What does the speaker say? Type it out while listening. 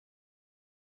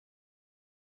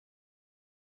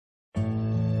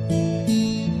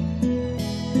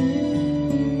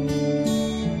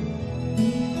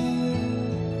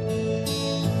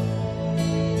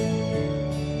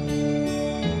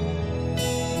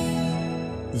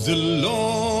The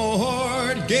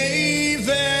Lord gave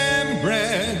them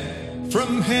bread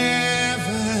from heaven.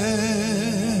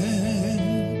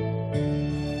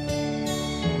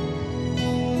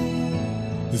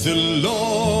 The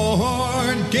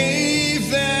Lord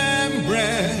gave them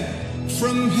bread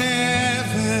from heaven.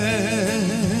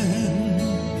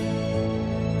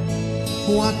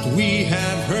 What we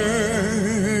have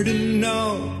heard and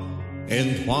know,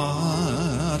 and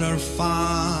what our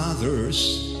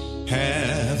fathers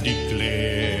have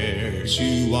declared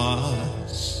to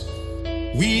us,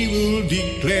 we will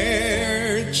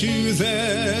declare to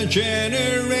the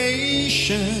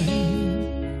generation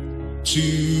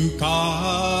to come.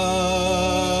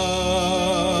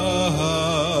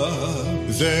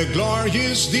 The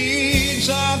glorious deeds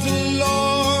of the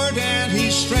Lord and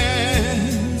His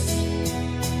strength,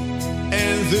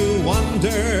 and the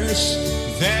wonders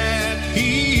that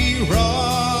He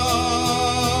wrought.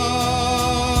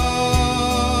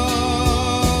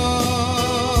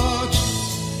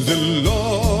 The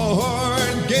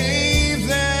Lord gave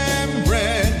them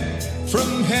bread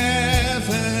from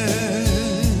heaven.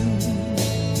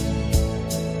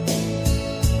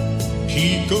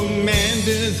 He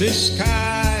commanded the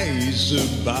skies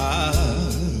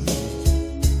above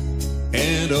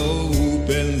and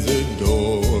opened the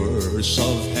doors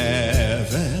of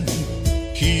heaven.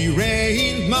 He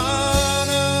rained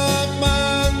manna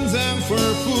upon them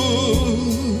for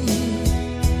food,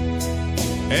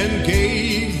 and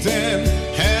gave them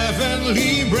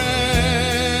heavenly bread.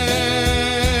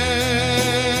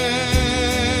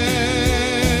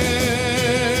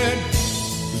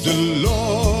 The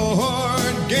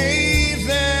Lord gave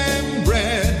them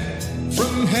bread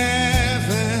from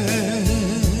heaven.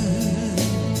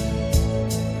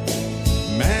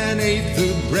 Man ate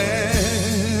the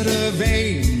bread of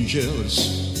angels,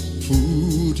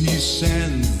 food He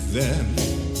sent them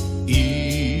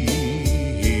in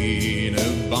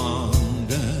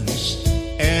abundance,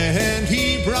 and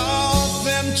He brought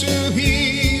them to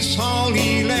His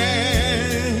holy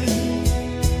land,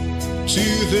 to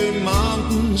the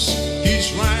mountains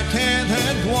His right hand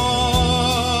had won.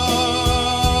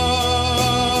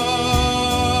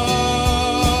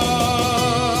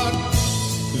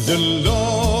 The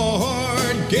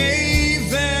Lord gave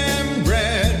them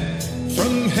bread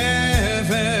from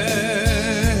heaven.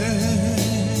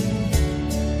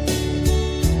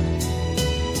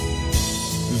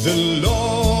 The Lord